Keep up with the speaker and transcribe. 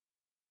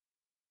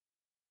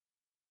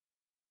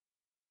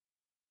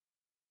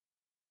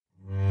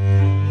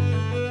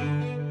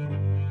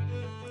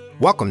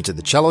Welcome to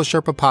the Cello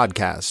Sherpa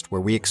podcast,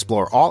 where we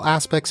explore all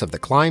aspects of the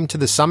climb to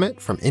the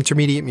summit, from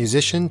intermediate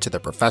musician to the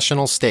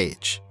professional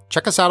stage.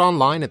 Check us out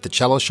online at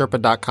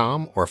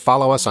thecellosherpa.com or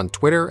follow us on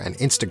Twitter and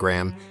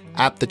Instagram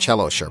at The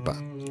Cello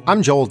Sherpa.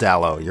 I'm Joel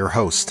Dallow, your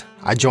host.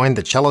 I joined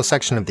the cello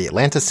section of the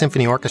Atlanta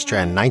Symphony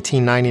Orchestra in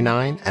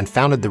 1999 and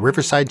founded the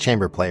Riverside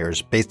Chamber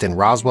Players based in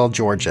Roswell,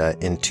 Georgia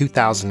in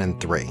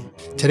 2003.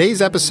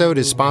 Today's episode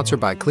is sponsored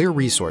by Clear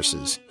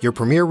Resources, your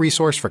premier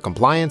resource for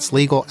compliance,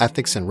 legal,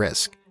 ethics, and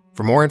risk.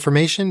 For more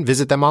information,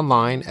 visit them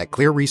online at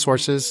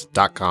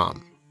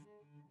clearresources.com.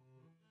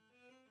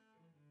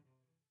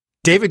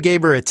 David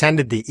Geber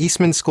attended the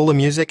Eastman School of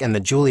Music and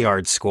the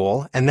Juilliard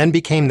School, and then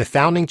became the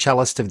founding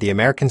cellist of the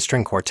American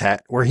String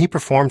Quartet, where he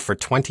performed for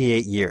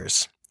 28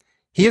 years.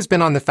 He has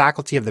been on the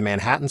faculty of the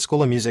Manhattan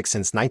School of Music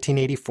since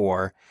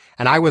 1984,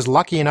 and I was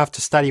lucky enough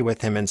to study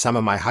with him in some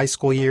of my high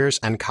school years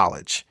and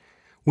college.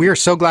 We are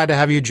so glad to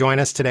have you join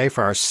us today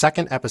for our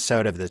second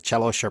episode of the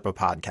Cello Sherpa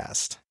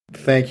podcast.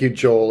 Thank you,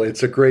 Joel.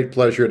 It's a great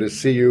pleasure to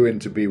see you and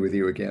to be with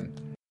you again.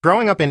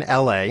 Growing up in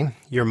LA,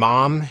 your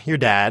mom, your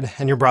dad,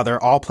 and your brother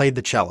all played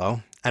the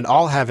cello, and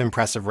all have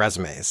impressive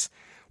resumes.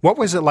 What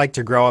was it like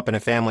to grow up in a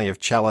family of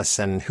cellists,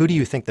 and who do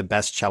you think the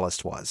best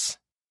cellist was?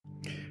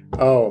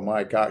 Oh,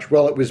 my gosh.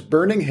 Well, it was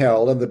burning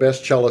hell, and the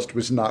best cellist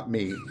was not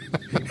me.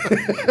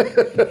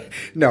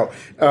 No,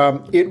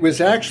 it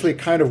was actually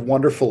kind of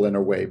wonderful in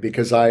a way,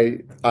 because I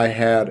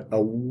had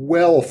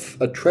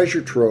a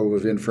treasure trove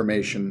of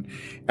information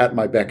at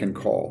my beck and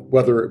call,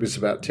 whether it was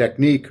about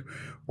technique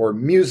or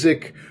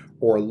music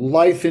or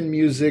life in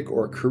music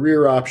or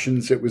career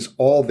options. It was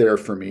all there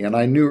for me. And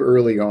I knew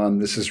early on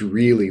this is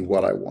really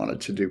what I wanted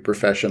to do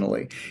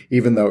professionally,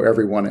 even though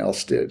everyone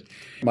else did.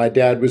 My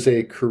dad was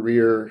a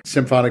career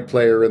symphonic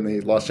player in the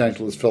Los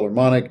Angeles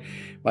Philharmonic.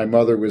 My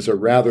mother was a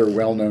rather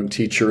well-known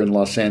teacher in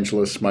Los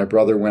Angeles. My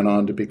brother went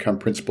on to become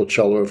principal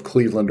cello of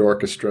Cleveland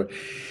Orchestra.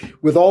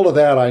 With all of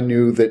that, I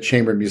knew that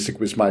chamber music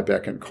was my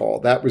beck and call.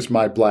 That was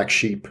my black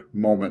sheep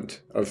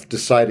moment of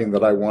deciding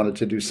that I wanted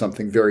to do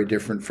something very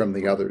different from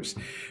the others.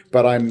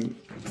 But I'm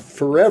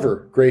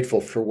forever grateful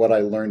for what I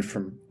learned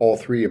from all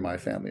three of my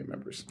family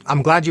members.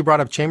 I'm glad you brought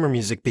up chamber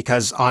music,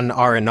 because on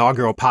our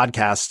inaugural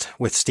podcast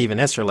with Stephen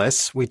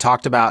Isserlis, we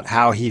talked about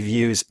how he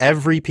views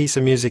every piece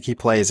of music he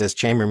plays as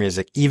chamber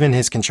music, even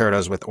his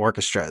concertos with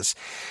orchestras.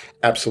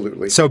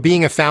 Absolutely. So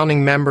being a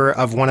founding member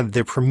of one of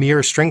the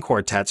premier string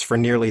quartets for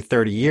nearly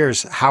 30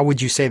 years, how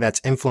would you say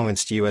that's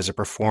influenced you as a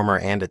performer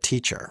and a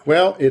teacher?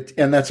 Well,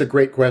 and that's a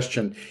great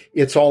question.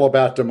 It's all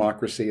about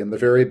democracy in the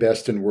very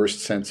best and worst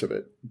sense of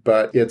it.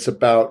 But it's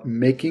about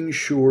making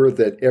sure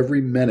that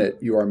every minute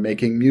you are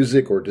making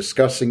music or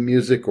discussing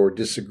music or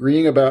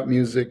disagreeing about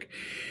music,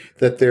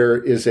 that there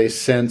is a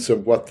sense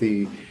of what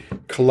the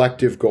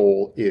collective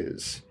goal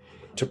is.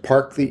 To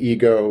park the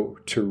ego,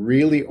 to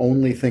really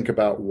only think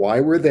about why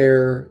we're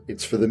there.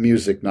 It's for the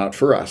music, not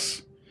for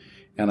us.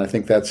 And I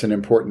think that's an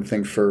important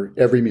thing for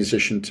every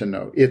musician to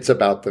know. It's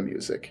about the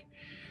music.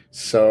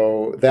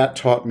 So that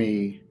taught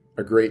me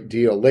a great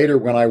deal. Later,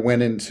 when I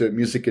went into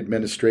music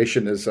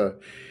administration as a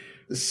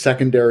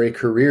secondary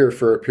career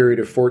for a period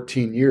of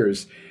 14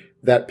 years,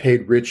 that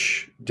paid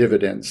rich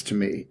dividends to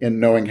me in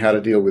knowing how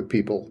to deal with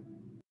people.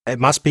 It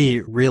must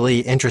be really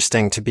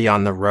interesting to be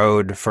on the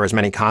road for as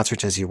many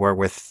concerts as you were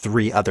with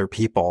three other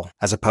people,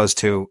 as opposed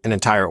to an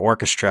entire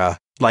orchestra.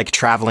 Like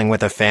traveling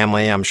with a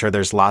family, I'm sure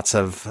there's lots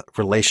of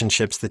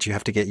relationships that you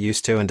have to get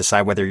used to and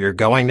decide whether you're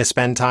going to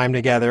spend time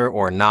together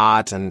or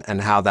not, and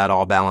how that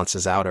all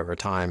balances out over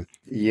time.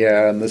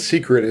 Yeah, and the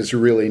secret is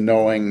really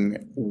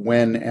knowing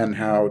when and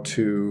how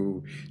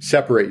to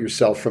separate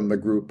yourself from the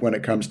group when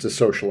it comes to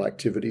social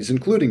activities,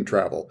 including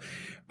travel.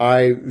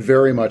 I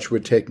very much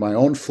would take my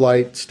own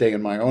flight, stay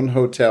in my own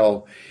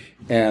hotel,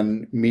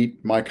 and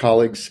meet my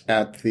colleagues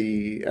at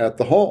the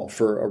hall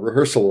for a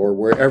rehearsal or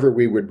wherever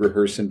we would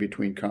rehearse in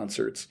between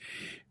concerts.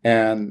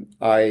 And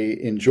I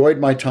enjoyed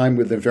my time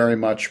with them very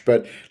much.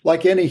 But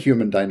like any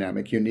human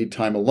dynamic, you need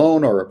time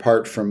alone or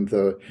apart from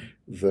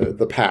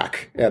the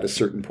pack at a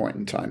certain point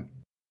in time.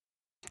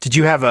 Did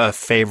you have a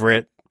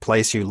favorite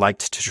place you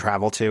liked to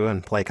travel to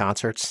and play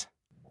concerts?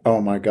 Oh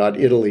my God,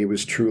 Italy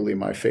was truly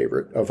my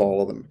favorite of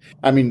all of them.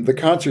 I mean, the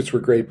concerts were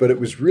great, but it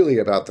was really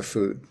about the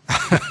food.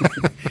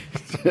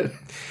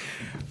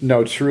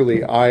 No,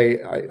 truly,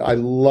 I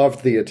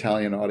loved the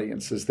Italian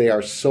audiences. They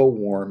are so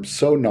warm,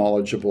 so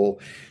knowledgeable,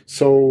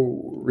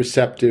 so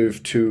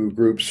receptive to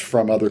groups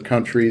from other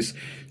countries.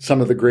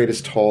 Some of the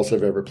greatest halls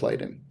I've ever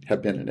played in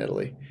have been in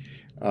Italy.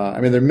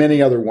 There are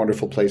many other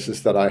wonderful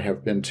places that I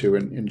have been to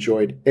and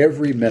enjoyed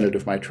every minute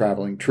of my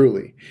traveling,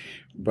 truly.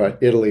 But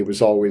Italy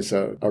was always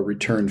a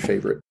return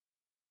favorite.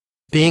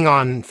 Being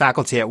on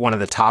faculty at one of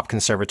the top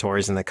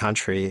conservatories in the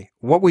country,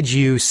 what would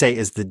you say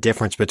is the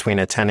difference between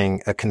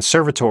attending a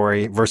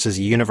conservatory versus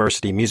a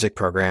university music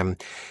program?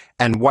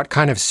 And what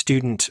kind of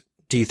student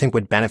do you think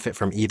would benefit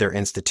from either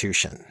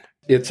institution?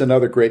 It's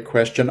another great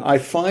question. I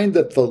find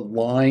that the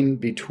line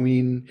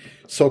between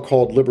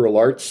so-called liberal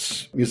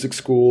arts music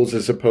schools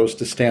as opposed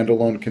to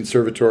standalone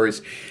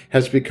conservatories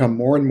has become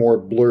more and more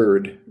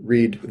blurred,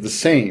 read the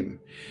same.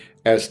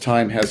 as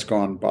time has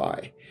gone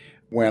by.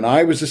 When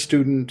I was a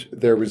student,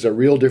 there was a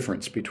real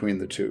difference between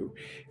the two.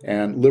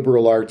 And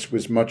liberal arts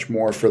was much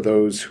more for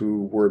those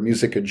who were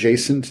music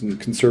adjacent, and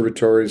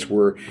conservatories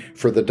were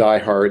for the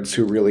diehards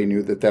who really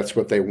knew that that's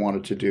what they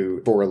wanted to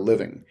do for a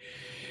living.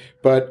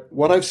 But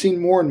what I've seen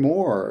more and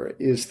more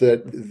is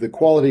that the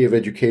quality of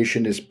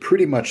education is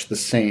pretty much the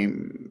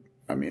same.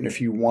 I mean,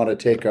 if you want to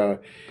take a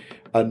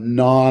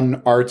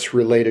non-arts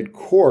related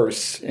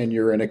course and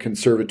you're in a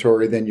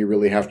conservatory, then you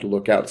really have to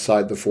look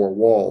outside the four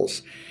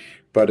walls.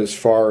 But as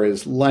far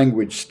as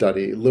language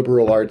study,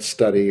 liberal arts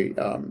study,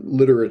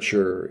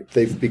 literature,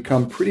 they've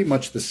become pretty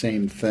much the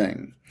same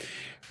thing.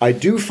 I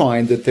do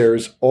find that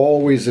there's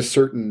always a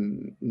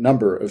certain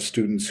number of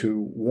students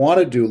who want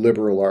to do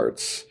liberal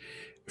arts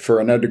for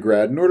an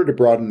undergrad in order to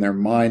broaden their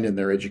mind and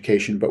their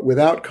education, but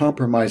without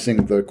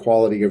compromising the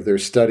quality of their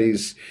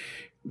studies.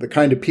 The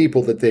kind of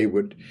people that they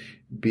would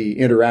be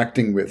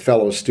interacting with,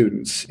 fellow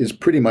students, is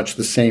pretty much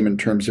the same in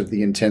terms of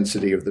the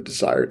intensity of the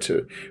desire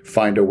to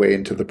find a way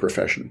into the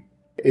profession.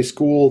 A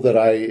school that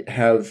I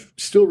have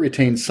still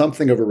retained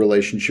something of a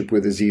relationship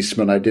with is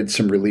Eastman. I did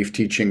some relief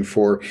teaching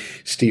for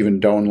Stephen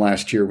Doan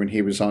last year when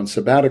he was on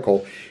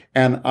sabbatical,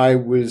 and I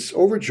was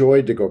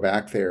overjoyed to go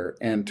back there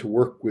and to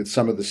work with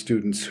some of the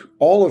students,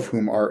 all of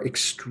whom are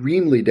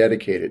extremely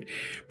dedicated,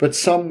 but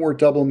some were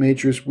double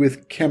majors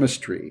with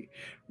chemistry,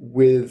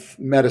 with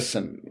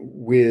medicine,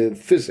 with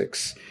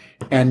physics.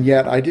 And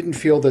yet I didn't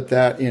feel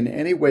that in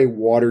any way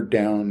watered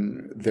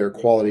down their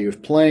quality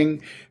of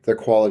playing, their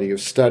quality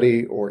of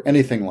study, or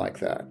anything like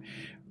that.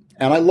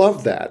 And I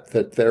love that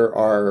there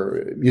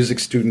are music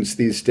students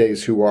these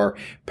days who are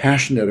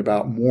passionate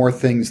about more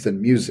things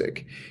than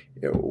music.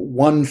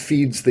 One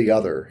feeds the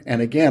other.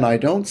 And again, I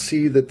don't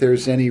see that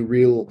there's any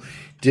real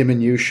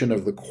diminution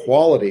of the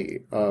quality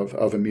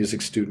of a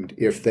music student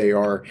if they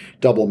are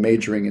double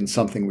majoring in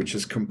something which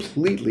is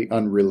completely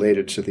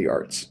unrelated to the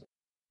arts.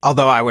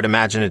 Although I would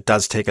imagine it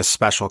does take a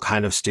special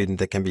kind of student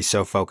that can be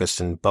so focused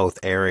in both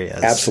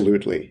areas.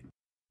 Absolutely.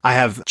 I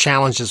have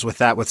challenges with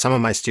that with some of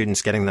my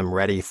students, getting them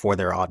ready for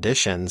their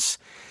auditions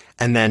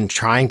and then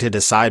trying to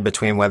decide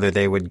between whether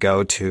they would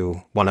go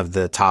to one of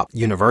the top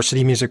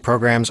university music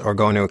programs or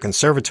go into a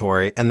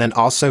conservatory, and then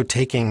also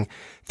taking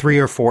 3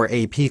 or 4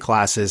 AP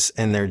classes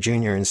in their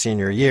junior and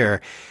senior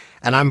year.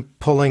 And I'm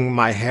pulling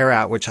my hair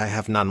out, which I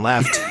have none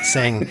left,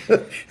 saying...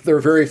 There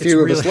are very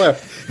few of us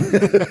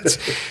left.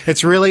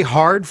 It's really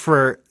hard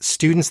for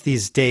students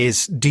these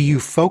days. Do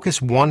you focus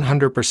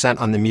 100%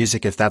 on the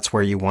music if that's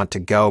where you want to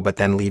go, but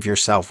then leave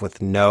yourself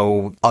with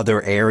no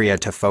other area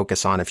to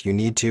focus on if you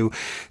need to,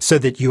 so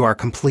that you are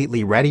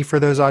completely ready for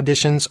those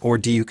auditions? Or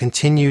do you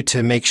continue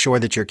to make sure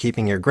that you're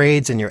keeping your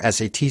grades and your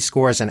SAT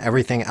scores and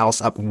everything else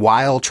up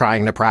while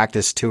trying to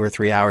practice 2 or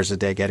 3 hours a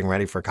day getting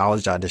ready for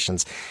college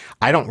auditions?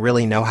 I don't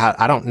really know how.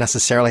 I don't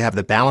necessarily have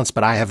the balance,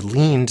 but I have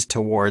leaned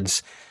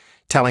towards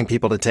telling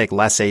people to take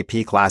less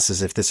AP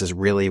classes if this is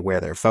really where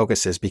their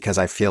focus is, because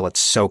I feel it's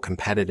so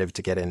competitive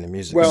to get into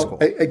music school.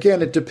 Well,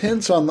 again, it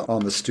depends on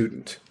the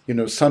student. You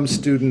know, some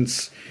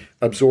students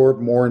absorb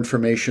more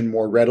information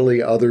more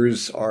readily.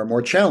 Others are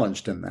more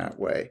challenged in that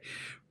way.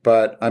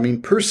 But I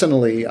mean,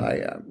 personally,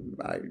 I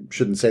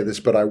shouldn't say this,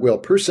 but I will.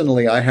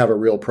 Personally, I have a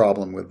real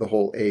problem with the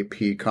whole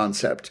AP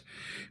concept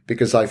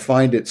because I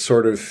find it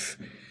sort of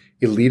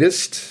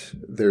elitist.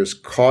 There's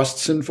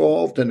costs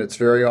involved, and it's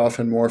very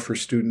often more for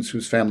students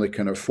whose family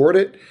can afford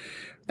it,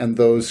 and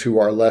those who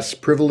are less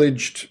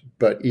privileged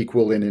but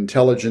equal in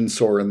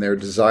intelligence or in their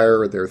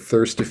desire or their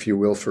thirst, if you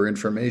will, for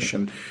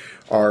information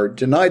are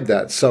denied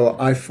that. So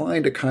I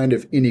find a kind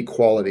of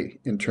inequality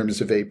in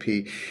terms of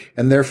AP,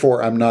 and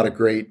therefore I'm not a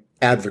great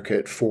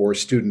advocate for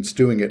students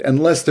doing it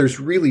unless there's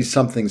really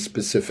something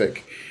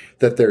specific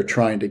that they're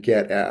trying to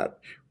get at,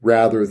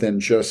 rather than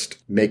just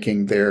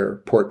making their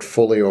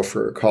portfolio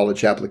for a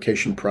college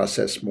application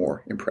process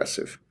more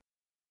impressive.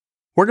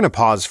 We're going to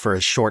pause for a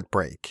short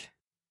break.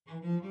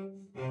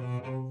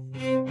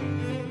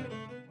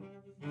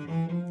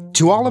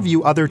 To all of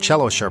you other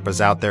cello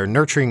Sherpas out there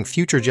nurturing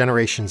future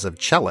generations of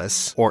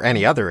cellists, or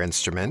any other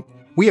instrument,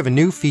 we have a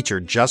new feature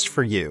just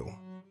for you.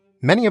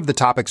 Many of the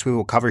topics we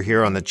will cover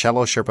here on the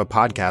Cello Sherpa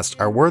podcast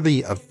are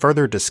worthy of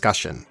further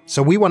discussion,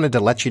 so we wanted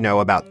to let you know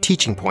about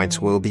teaching points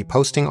we'll be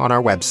posting on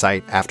our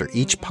website after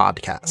each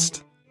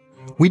podcast.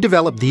 We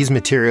develop these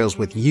materials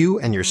with you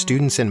and your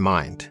students in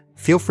mind.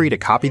 Feel free to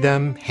copy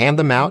them, hand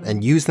them out,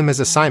 and use them as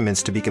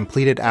assignments to be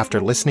completed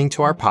after listening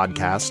to our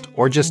podcast,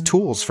 or just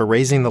tools for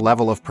raising the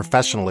level of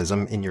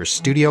professionalism in your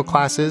studio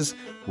classes,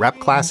 rep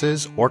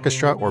classes,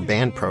 orchestra, or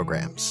band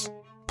programs.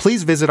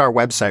 Please visit our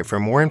website for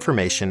more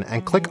information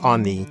and click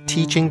on the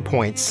Teaching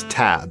Points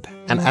tab.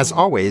 And as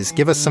always,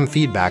 give us some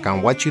feedback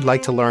on what you'd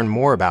like to learn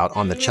more about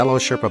on the Cello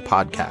Sherpa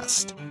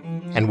podcast.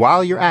 And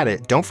while you're at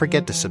it, don't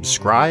forget to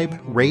subscribe,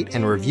 rate,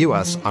 and review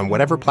us on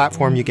whatever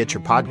platform you get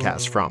your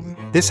podcast from.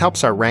 This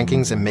helps our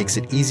rankings and makes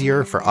it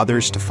easier for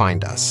others to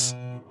find us.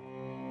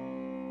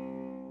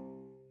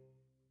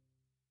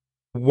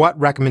 What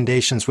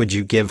recommendations would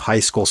you give high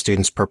school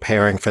students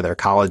preparing for their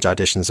college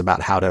auditions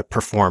about how to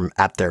perform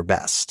at their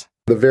best?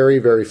 The very,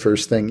 very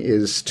first thing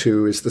is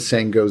to, as the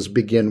saying goes,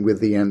 begin with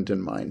the end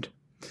in mind.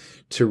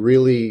 To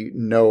really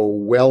know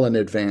well in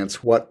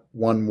advance what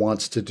one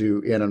wants to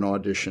do in an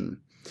audition,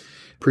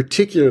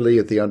 particularly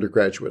at the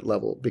undergraduate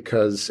level,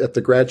 because at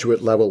the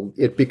graduate level,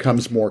 it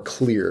becomes more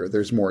clear.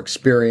 There's more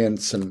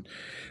experience and,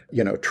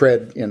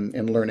 tread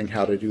in learning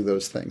how to do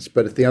those things.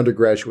 But at the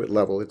undergraduate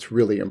level, it's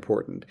really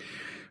important.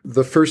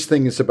 The first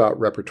thing is about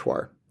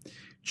repertoire.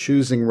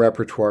 Choosing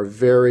repertoire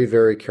very,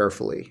 very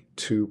carefully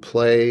to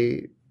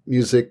play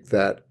music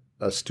that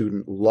a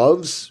student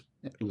loves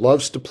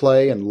to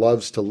play and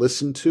loves to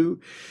listen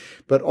to,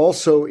 but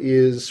also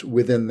is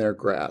within their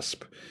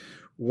grasp.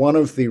 One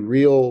of the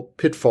real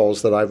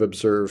pitfalls that I've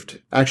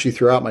observed actually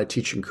throughout my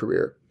teaching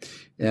career,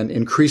 and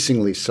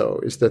increasingly so,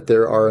 is that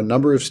there are a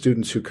number of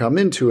students who come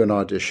into an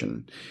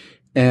audition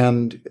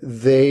and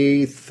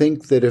they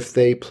think that if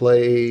they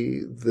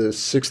play the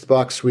Sixth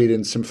Bach Suite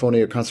in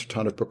Symphonia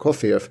Concertante of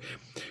Prokofiev,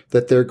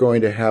 that they're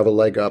going to have a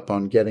leg up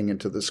on getting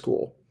into the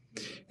school.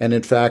 And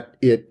in fact,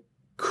 it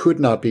could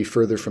not be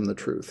further from the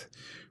truth.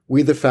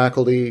 We, the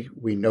faculty,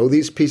 we know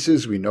these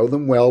pieces, we know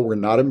them well. We're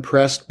not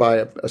impressed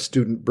by a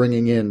student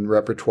bringing in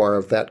repertoire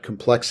of that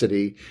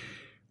complexity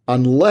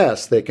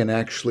unless they can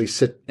actually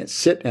sit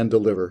and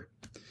deliver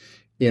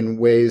in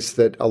ways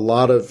that a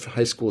lot of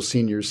high school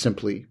seniors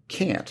simply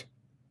can't.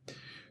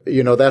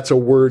 That's a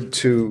word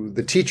to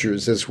the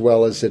teachers as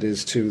well as it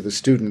is to the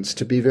students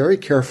to be very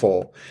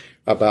careful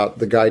about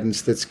the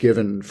guidance that's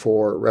given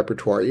for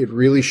repertoire. It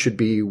really should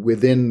be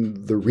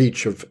within the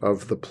reach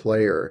of the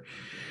player.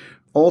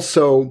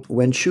 Also,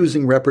 when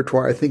choosing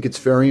repertoire, I think it's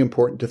very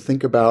important to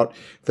think about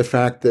the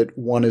fact that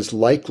one is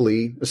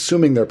likely,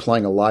 assuming they're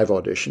playing a live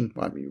audition,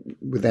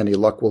 with any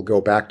luck we'll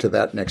go back to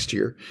that next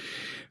year,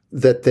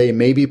 that they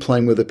may be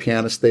playing with a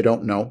pianist they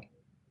don't know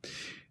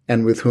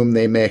and with whom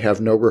they may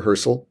have no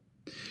rehearsal.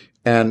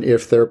 And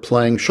if they're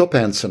playing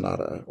Chopin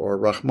sonata or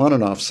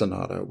Rachmaninoff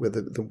sonata with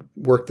the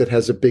work that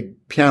has a big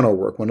piano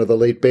work, one of the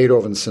late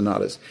Beethoven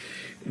sonatas,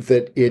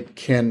 that it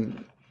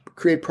can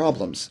create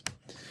problems.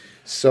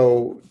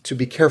 So to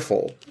be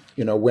careful,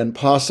 when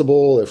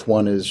possible, if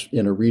one is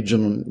in a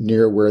region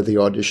near where the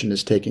audition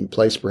is taking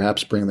place,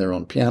 perhaps bring their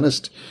own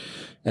pianist.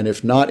 And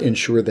if not,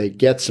 ensure they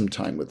get some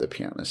time with the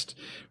pianist.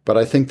 But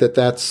I think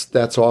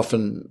that's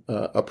often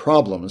a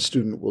problem. A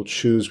student will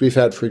choose. We've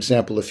had, for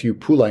example, a few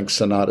Poulenc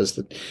sonatas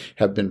that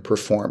have been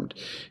performed,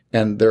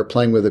 and they're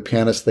playing with a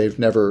pianist they've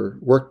never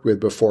worked with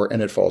before,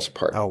 and it falls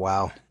apart. Oh,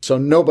 wow. So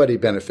nobody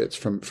benefits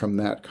from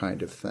that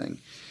kind of thing.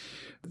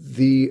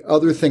 The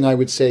other thing I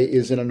would say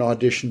is in an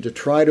audition to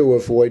try to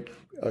avoid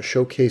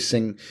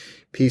showcasing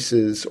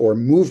pieces or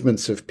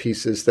movements of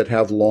pieces that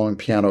have long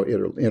piano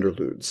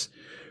interludes.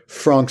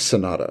 Franck's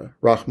sonata,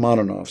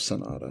 Rachmaninoff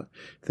sonata,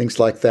 things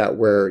like that,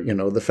 where,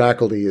 the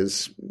faculty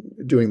is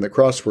doing the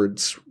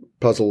crosswords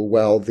puzzle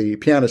while the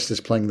pianist is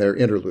playing their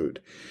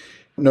interlude.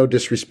 No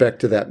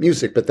disrespect to that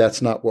music, but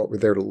that's not what we're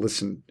there to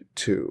listen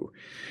to.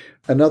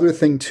 Another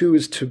thing, too,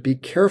 is to be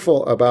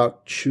careful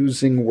about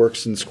choosing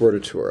works in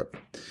scordatura.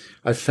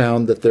 I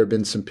found that there have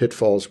been some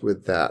pitfalls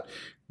with that.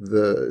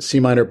 The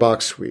C minor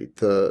Bach Suite,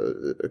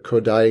 the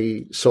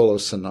Kodai solo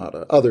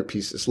sonata, other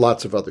pieces,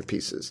 lots of other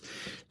pieces,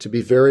 to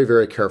be very,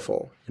 very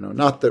careful.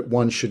 Not that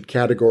one should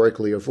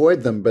categorically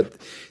avoid them, but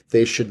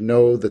they should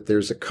know that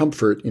there's a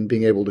comfort in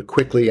being able to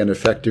quickly and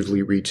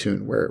effectively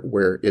retune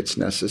where it's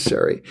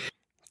necessary.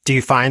 Do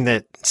you find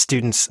that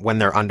students, when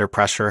they're under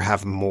pressure,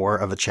 have more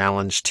of a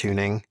challenge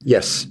tuning?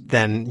 Yes.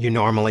 Than you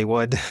normally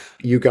would?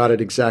 You got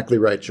it exactly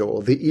right,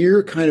 Joel. The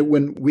ear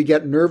when we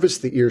get nervous,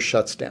 the ear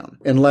shuts down,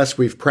 unless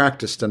we've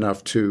practiced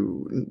enough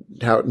to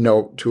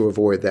know to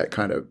avoid that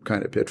kind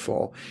of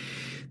pitfall.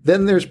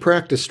 Then there's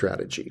practice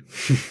strategy.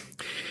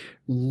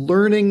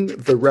 Learning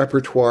the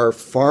repertoire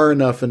far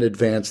enough in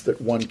advance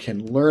that one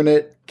can learn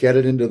it, get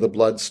it into the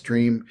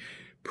bloodstream,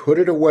 put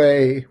it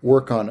away,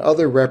 work on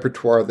other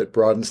repertoire that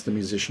broadens the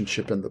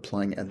musicianship and the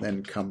playing, and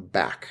then come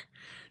back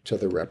to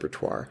the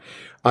repertoire.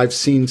 I've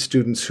seen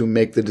students who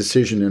make the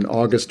decision in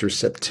August or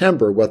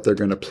September what they're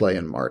going to play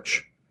in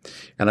March.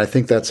 And I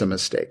think that's a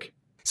mistake.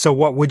 So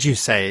what would you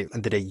say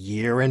that a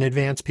year in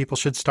advance people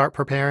should start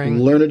preparing?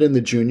 Learn it in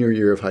the junior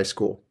year of high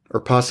school,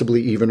 or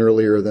possibly even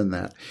earlier than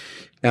that.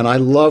 And I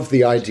love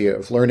the idea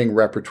of learning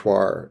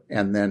repertoire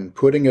and then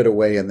putting it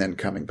away and then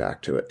coming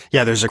back to it.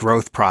 Yeah, there's a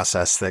growth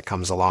process that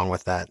comes along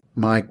with that.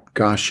 My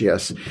gosh,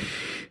 yes.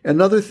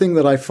 Another thing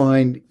that I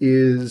find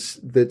is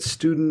that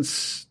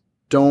students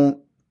don't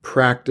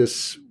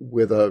practice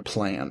with a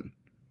plan.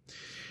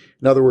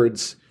 In other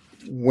words,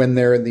 when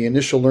they're in the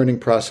initial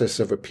learning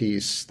process of a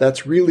piece,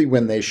 that's really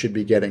when they should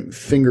be getting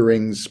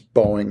fingerings,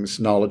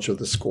 bowings, knowledge of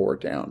the score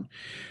down.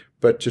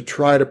 But to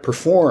try to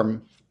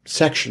perform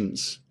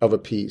sections of a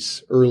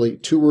piece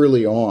too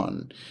early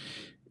on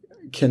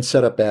can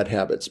set up bad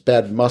habits,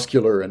 bad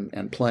muscular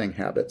and playing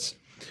habits.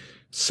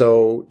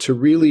 So to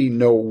really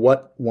know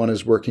what one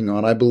is working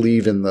on, I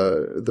believe in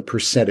the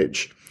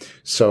percentage.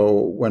 So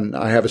when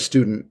I have a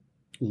student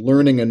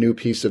learning a new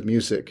piece of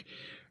music,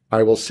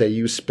 I will say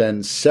you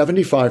spend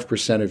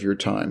 75% of your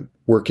time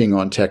working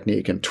on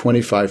technique and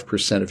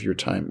 25% of your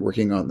time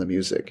working on the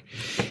music.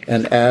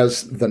 And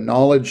as the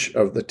knowledge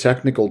of the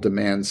technical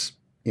demands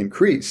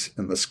increase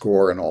in the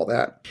score and all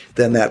that,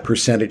 then that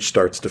percentage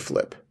starts to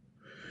flip.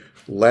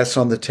 Less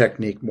on the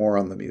technique, more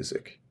on the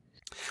music.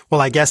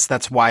 Well, I guess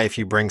that's why if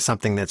you bring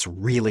something that's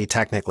really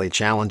technically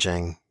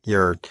challenging,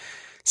 you're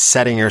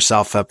setting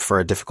yourself up for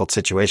a difficult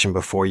situation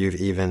before you've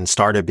even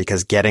started,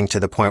 because getting to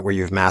the point where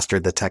you've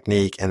mastered the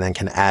technique and then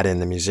can add in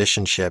the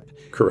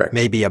musicianship, correct,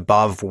 may be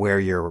above where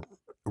you're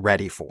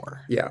ready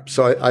for. Yeah.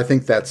 So I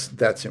think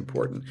that's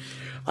important.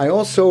 I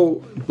also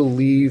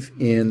believe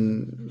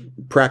in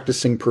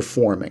practicing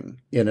performing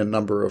in a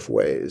number of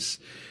ways.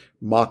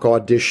 Mock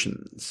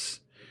auditions,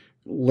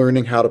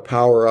 learning how to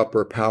power up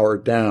or power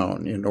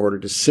down in order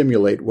to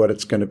simulate what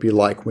it's going to be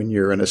like when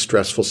you're in a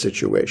stressful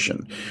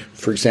situation.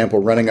 For example,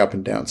 running up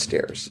and down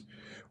stairs,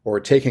 or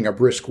taking a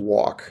brisk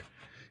walk,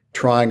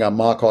 trying a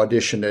mock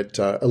audition at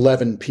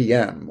 11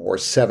 p.m. or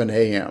 7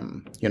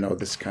 a.m.,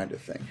 this kind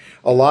of thing.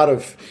 A lot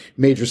of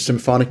major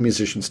symphonic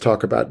musicians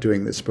talk about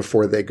doing this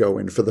before they go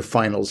in for the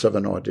finals of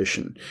an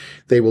audition.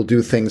 They will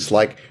do things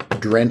like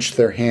drench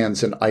their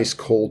hands in ice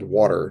cold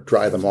water,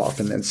 dry them off,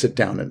 and then sit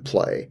down and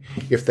play.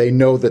 If they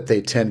know that they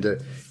tend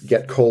to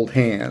get cold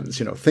hands,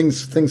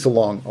 things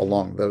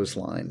along those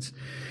lines.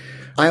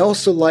 I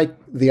also like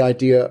the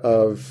idea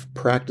of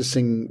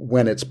practicing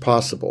when it's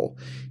possible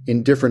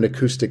in different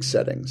acoustic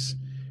settings,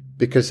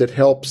 because it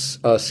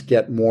helps us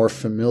get more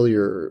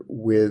familiar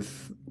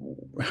with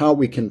how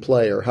we can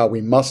play or how we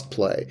must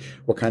play,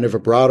 what kind of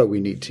vibrato we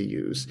need to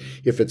use.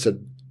 If it's a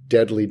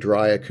deadly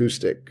dry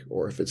acoustic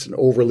or if it's an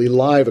overly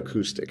live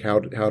acoustic, how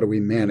do we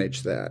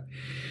manage that?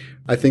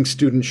 I think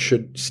students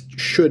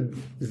should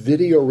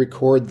video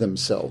record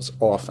themselves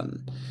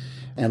often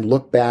and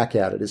look back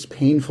at it, as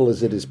painful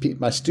as it is.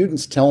 My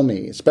students tell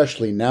me,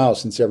 especially now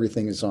since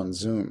everything is on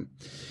Zoom,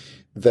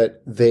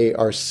 that they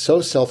are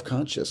so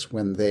self-conscious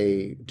when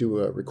they do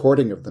a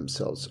recording of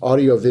themselves,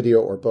 audio, video,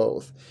 or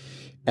both.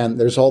 And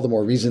there's all the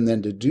more reason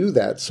then to do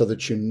that so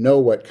that you know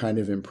what kind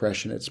of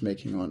impression it's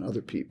making on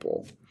other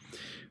people.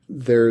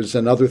 There's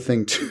another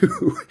thing,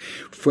 too,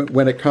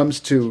 when it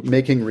comes to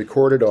making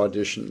recorded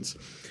auditions.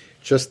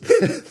 Just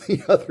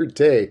the other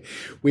day,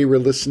 we were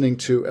listening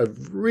to a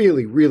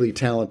really, really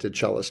talented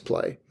cellist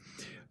play.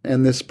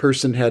 And this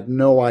person had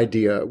no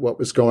idea what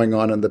was going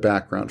on in the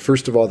background.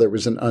 First of all, there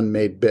was an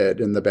unmade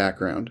bed in the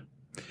background.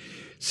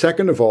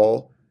 Second of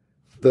all,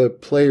 the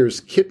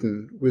player's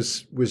kitten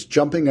was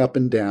jumping up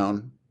and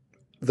down.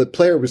 The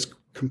player was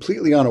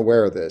completely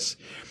unaware of this,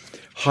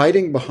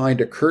 hiding behind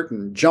a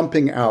curtain,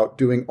 jumping out,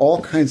 doing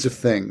all kinds of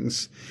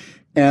things.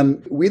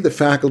 And we, the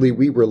faculty,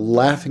 we were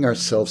laughing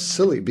ourselves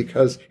silly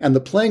and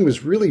the playing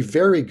was really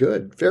very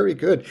good,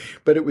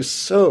 but it was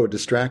so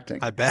distracting.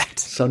 I bet.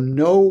 So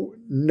know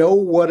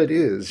what it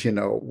is,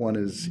 one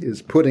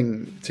is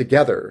putting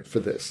together for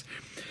this.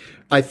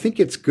 I think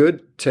it's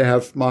good to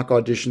have mock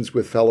auditions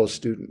with fellow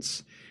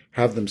students,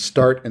 have them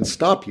start and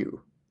stop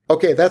you.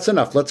 Okay, that's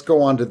enough. Let's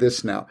go on to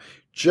this now.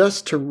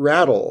 Just to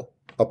rattle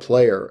a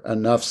player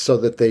enough so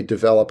that they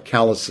develop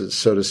calluses,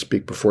 so to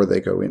speak, before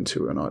they go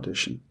into an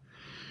audition.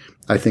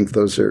 I think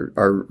those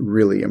are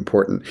really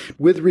important.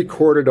 With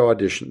recorded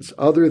auditions,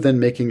 other than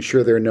making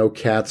sure there are no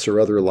cats or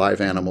other live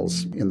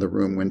animals in the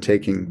room when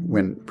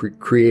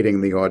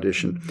creating the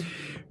audition,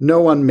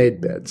 no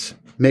unmade beds.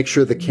 Make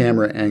sure the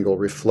camera angle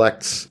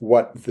reflects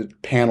what the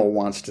panel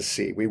wants to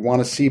see. We want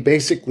to see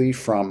basically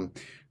from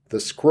the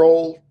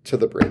scroll to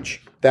the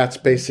bridge. That's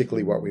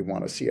basically what we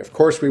want to see. Of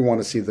course, we want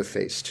to see the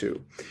face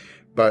too.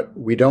 But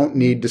we don't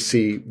need to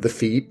see the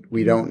feet.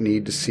 We don't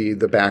need to see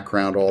the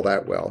background all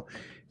that well.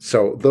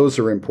 So those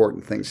are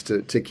important things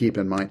to keep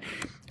in mind.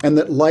 And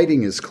that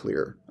lighting is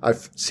clear.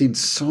 I've seen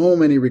so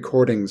many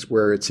recordings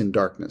where it's in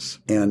darkness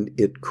and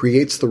it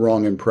creates the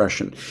wrong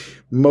impression.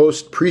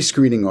 Most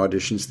pre-screening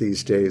auditions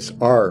these days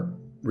are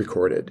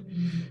recorded,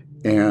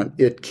 and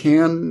it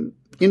can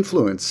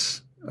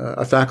influence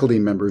a faculty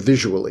member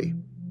visually.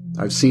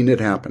 I've seen it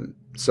happen.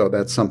 So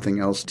that's something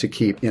else to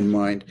keep in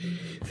mind.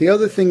 The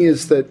other thing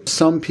is that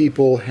some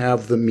people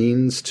have the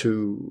means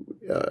to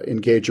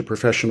engage a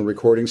professional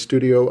recording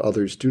studio,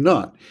 others do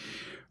not.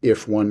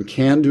 If one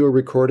can do a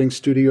recording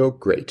studio,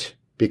 great,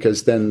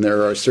 because then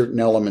there are certain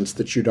elements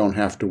that you don't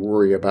have to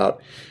worry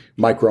about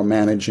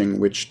micromanaging,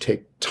 which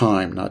take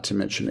time, not to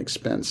mention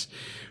expense.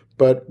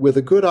 But with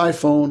a good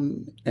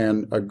iPhone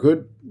and a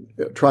good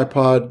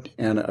tripod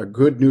and a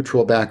good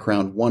neutral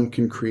background, one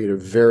can create a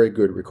very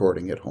good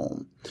recording at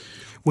home.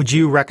 Would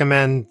you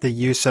recommend the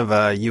use of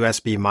a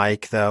USB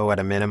mic, though, at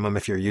a minimum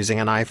if you're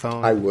using an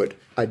iPhone? I would.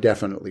 I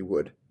definitely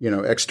would.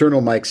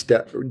 External mics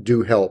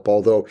do help,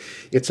 although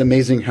it's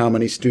amazing how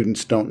many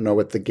students don't know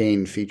what the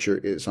gain feature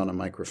is on a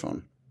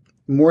microphone.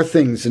 More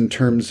things in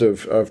terms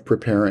of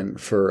preparing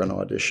for an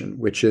audition,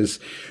 which is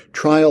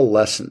trial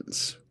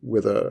lessons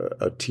with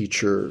a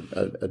teacher,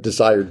 a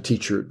desired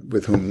teacher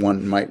with whom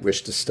one might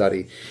wish to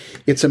study.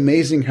 It's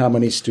amazing how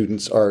many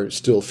students are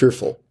still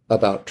fearful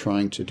about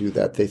trying to do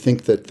that. They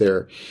think that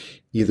they're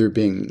either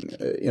being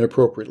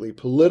inappropriately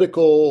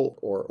political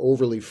or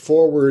overly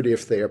forward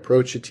if they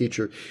approach a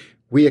teacher.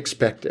 We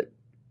expect it.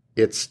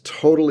 It's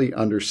totally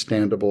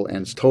understandable and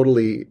it's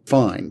totally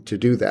fine to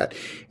do that.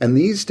 And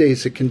these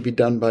days it can be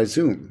done by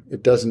Zoom.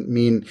 It doesn't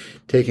mean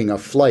taking a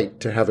flight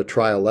to have a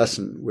trial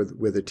lesson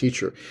with a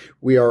teacher.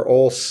 We are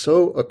all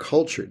so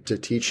acculturated to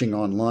teaching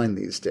online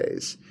these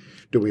days.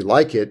 Do we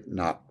like it?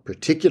 Not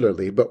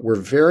particularly, but we're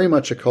very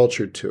much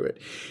acculturated to it.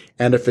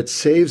 And if it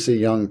saves a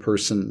young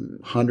person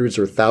hundreds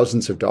or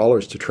thousands of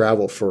dollars to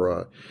travel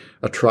for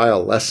a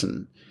trial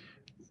lesson,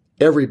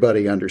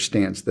 everybody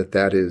understands that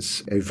that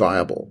is a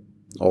viable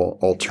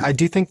alternative. I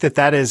do think that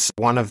that is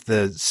one of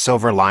the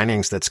silver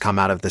linings that's come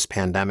out of this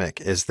pandemic,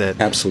 is that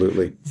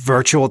absolutely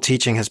virtual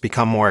teaching has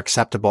become more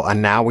acceptable.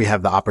 And now we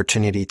have the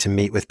opportunity to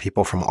meet with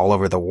people from all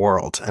over the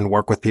world and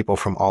work with people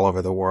from all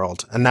over the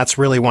world. And that's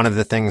really one of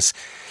the things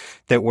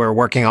that we're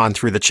working on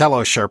through the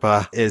Cello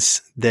Sherpa,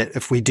 is that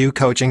if we do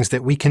coachings,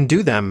 that we can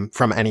do them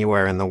from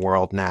anywhere in the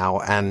world now.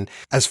 And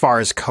as far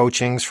as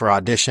coachings for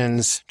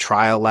auditions,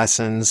 trial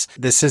lessons,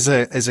 this is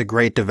a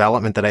great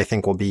development that I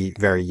think will be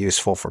very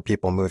useful for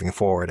people moving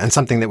forward, and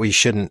something that we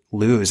shouldn't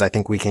lose. I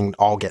think we can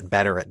all get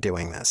better at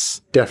doing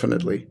this.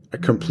 Definitely.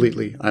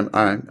 Completely.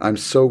 I'm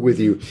so with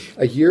you.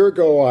 A year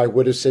ago, I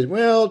would have said,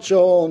 well,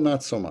 Joel,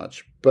 not so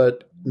much.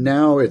 But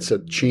now it's a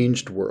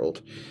changed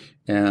world.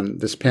 And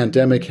this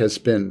pandemic has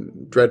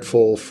been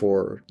dreadful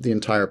for the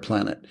entire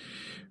planet.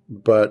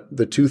 But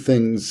the two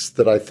things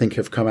that I think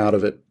have come out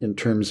of it in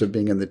terms of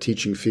being in the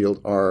teaching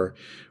field are,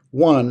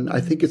 one,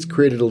 I think it's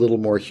created a little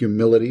more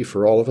humility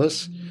for all of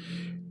us.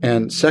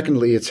 And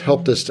secondly, it's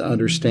helped us to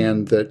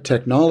understand that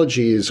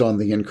technology is on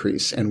the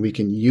increase and we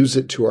can use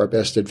it to our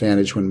best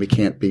advantage when we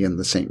can't be in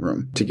the same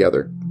room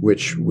together,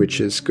 which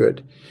is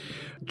good.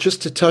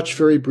 Just to touch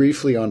very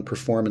briefly on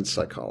performance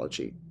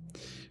psychology.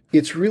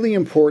 It's really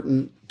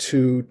important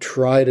to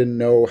try to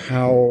know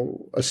how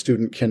a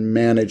student can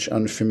manage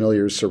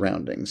unfamiliar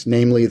surroundings,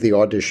 namely the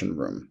audition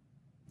room.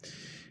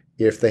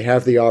 If they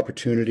have the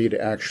opportunity to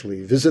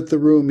actually visit the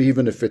room,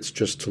 even if it's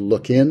just to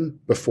look in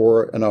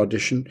before an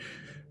audition,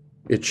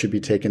 it should be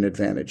taken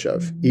advantage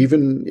of.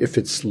 Even if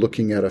it's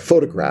looking at a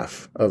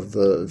photograph of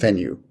the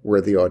venue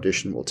where the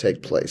audition will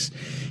take place,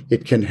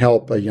 it can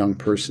help a young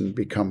person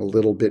become a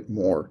little bit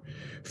more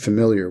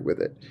familiar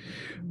with it.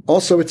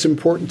 Also, it's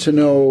important to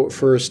know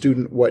for a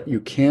student what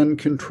you can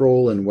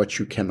control and what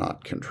you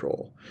cannot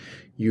control.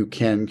 You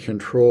can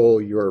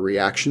control your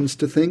reactions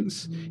to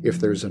things. If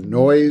there's a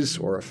noise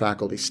or a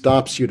faculty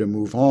stops you to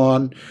move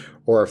on,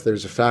 or if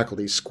there's a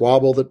faculty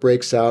squabble that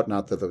breaks out,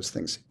 not that those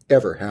things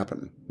ever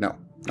happen. No.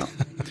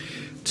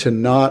 To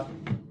not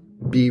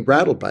be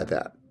rattled by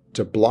that,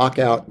 to block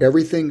out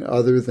everything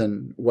other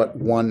than what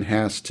one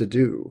has to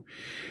do.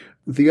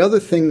 The other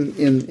thing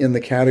in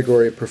the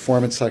category of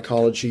performance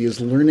psychology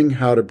is learning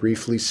how to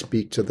briefly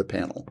speak to the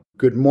panel.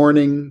 Good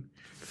morning.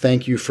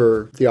 Thank you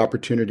for the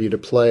opportunity to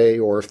play.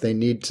 Or if they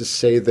need to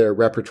say their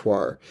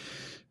repertoire,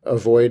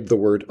 avoid the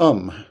word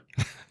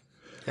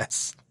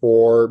Yes.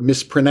 Or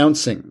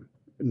mispronouncing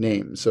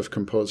names of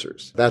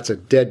composers. That's a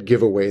dead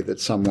giveaway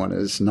that someone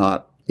is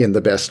not in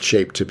the best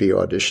shape to be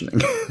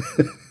auditioning.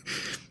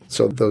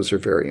 So those are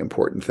very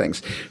important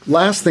things.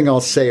 Last thing I'll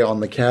say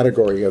on the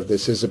category of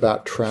this is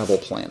about travel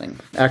planning.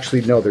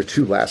 Actually, no, there are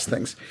two last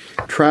things.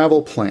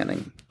 Travel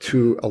planning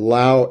to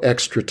allow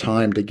extra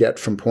time to get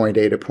from point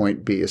A to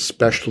point B,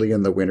 especially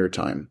in the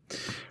wintertime.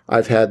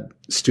 I've had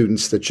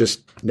students that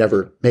just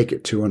never make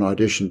it to an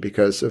audition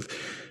because of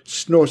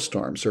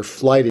snowstorms or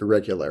flight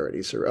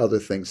irregularities or other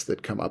things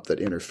that come up that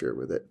interfere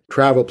with it.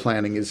 Travel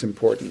planning is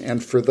important.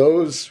 And for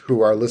those who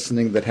are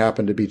listening that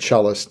happen to be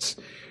cellists,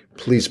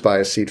 please buy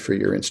a seat for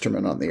your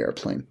instrument on the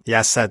airplane.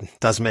 Yes, that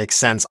does make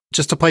sense.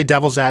 Just to play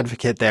devil's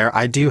advocate there,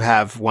 I do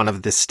have one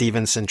of the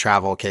Stevenson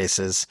travel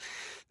cases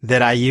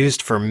that I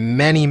used for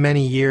many,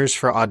 many years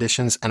for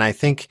auditions. And I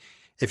think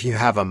if you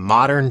have a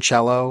modern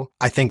cello,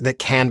 I think that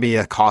can be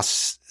a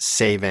cost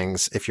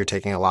savings if you're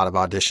taking a lot of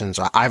auditions.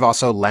 I've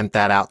also lent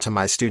that out to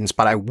my students,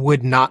 but I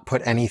would not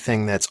put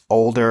anything that's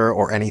older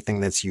or anything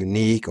that's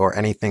unique or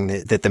anything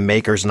that the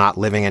maker's not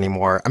living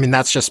anymore. I mean,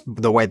 that's just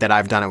the way that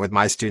I've done it with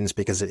my students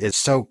because it is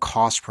so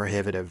cost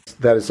prohibitive.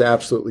 That is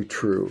absolutely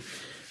true.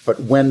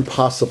 But when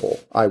possible,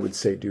 I would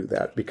say do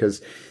that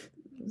because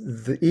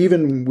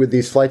even with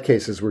these flight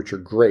cases, which are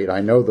great,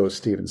 I know those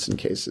Stevenson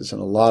cases,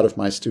 and a lot of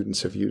my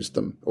students have used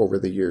them over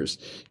the years,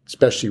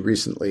 especially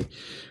recently.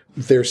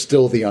 There's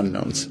still the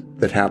unknowns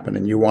that happen,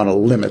 and you want to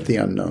limit the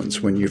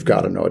unknowns when you've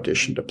got an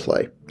audition to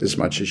play as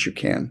much as you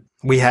can.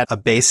 We had a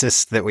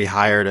bassist that we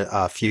hired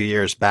a few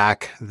years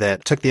back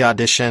that took the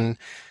audition,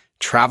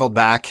 traveled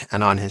back,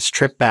 and on his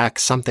trip back,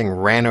 something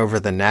ran over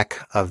the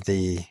neck of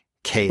the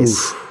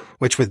case. Oof.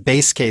 Which with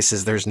bass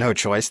cases, there's no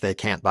choice. They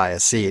can't buy a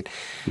seat.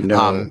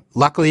 No.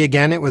 Luckily,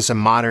 again, it was a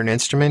modern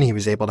instrument. He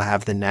was able to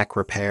have the neck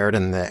repaired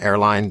and the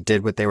airline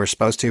did what they were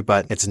supposed to,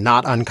 but it's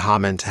not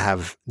uncommon to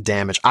have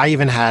damage. I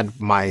even had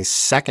my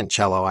second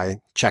cello I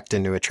checked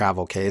into a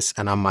travel case,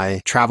 and on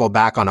my travel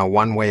back on a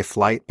one-way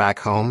flight back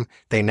home,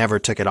 they never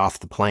took it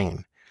off the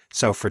plane.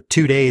 So for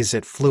 2 days,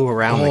 it flew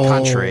around the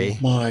country.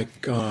 Oh, my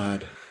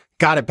God.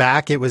 Got it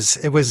back. It was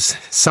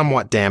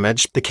somewhat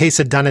damaged. The case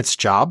had done its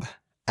job,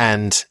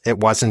 and it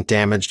wasn't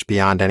damaged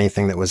beyond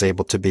anything that was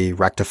able to be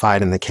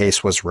rectified, and the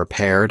case was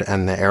repaired,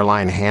 and the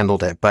airline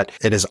handled it. But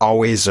it is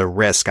always a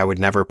risk. I would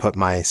never put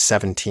my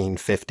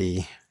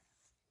 1750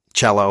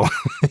 cello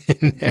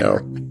in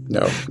there.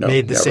 No.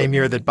 Made the same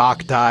year that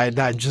Bach died.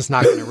 I'm just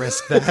not going to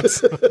risk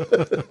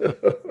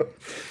that.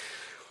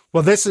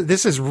 Well, this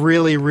is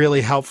really,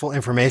 really helpful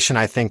information.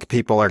 I think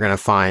people are going to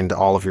find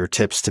all of your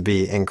tips to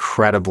be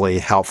incredibly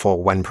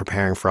helpful when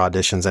preparing for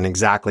auditions, and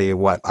exactly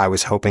what I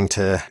was hoping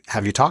to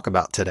have you talk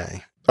about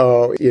today.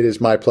 Oh, it is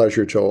my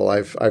pleasure, Joel.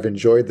 I've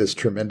enjoyed this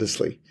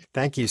tremendously.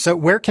 Thank you. So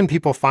where can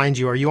people find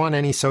you? Are you on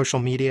any social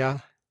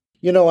media?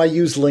 I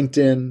use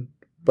LinkedIn,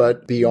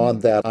 but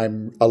beyond that,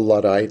 I'm a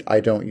Luddite.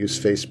 I don't use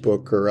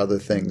Facebook or other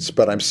things,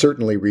 but I'm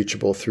certainly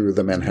reachable through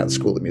the Manhattan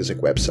School of Music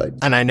website.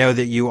 And I know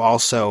that you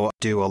also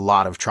do a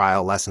lot of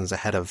trial lessons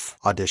ahead of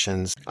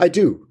auditions. I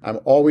do.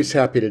 I'm always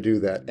happy to do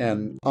that.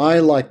 And I,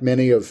 like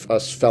many of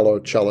us fellow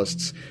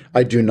cellists,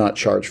 I do not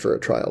charge for a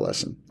trial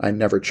lesson. I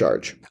never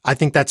charge. I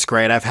think that's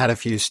great. I've had a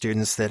few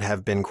students that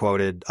have been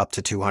quoted up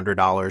to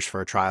 $200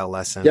 for a trial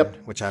lesson,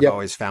 which I've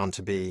always found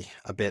to be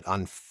a bit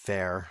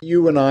unfair.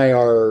 You and I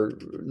are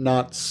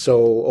not so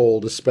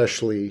old,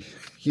 especially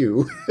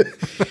you,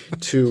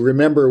 to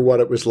remember what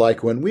it was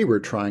like when we were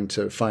trying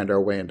to find our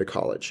way into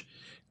college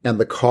and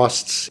the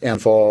costs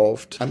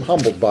involved. I'm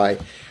humbled by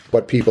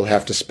what people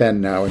have to spend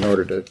now in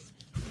order to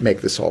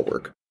make this all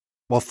work.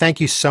 Well,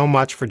 thank you so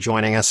much for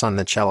joining us on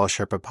the Cello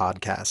Sherpa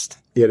podcast.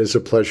 It is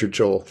a pleasure,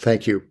 Joel.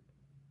 Thank you.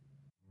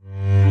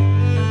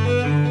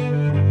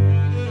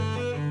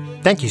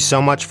 Thank you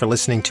so much for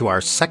listening to our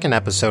second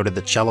episode of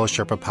the Cello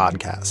Sherpa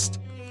podcast.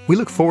 We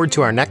look forward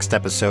to our next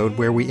episode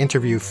where we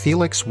interview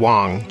Felix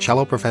Wong,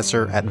 cello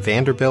professor at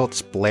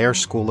Vanderbilt's Blair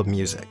School of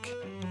Music.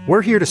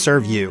 We're here to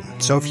serve you,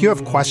 so if you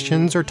have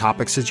questions or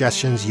topic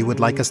suggestions you would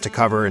like us to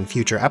cover in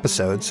future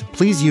episodes,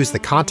 please use the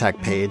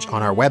contact page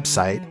on our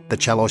website,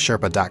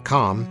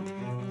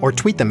 thecellosherpa.com, or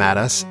tweet them at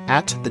us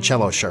at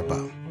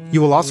thecellosherpa.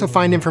 You will also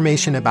find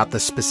information about the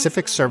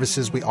specific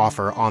services we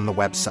offer on the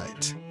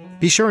website.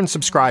 Be sure and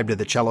subscribe to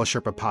the Cello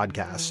Sherpa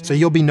podcast so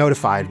you'll be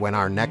notified when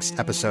our next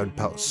episode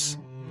posts.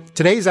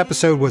 Today's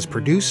episode was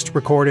produced,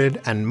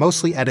 recorded, and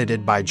mostly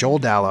edited by Joel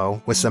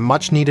Dallow with some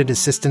much-needed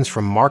assistance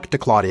from Mark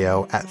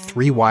DeClaudio at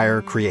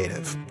 3Wire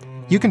Creative.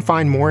 You can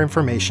find more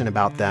information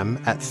about them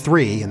at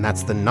 3, and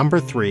that's the number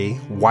 3,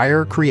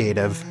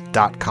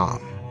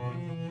 wirecreative.com.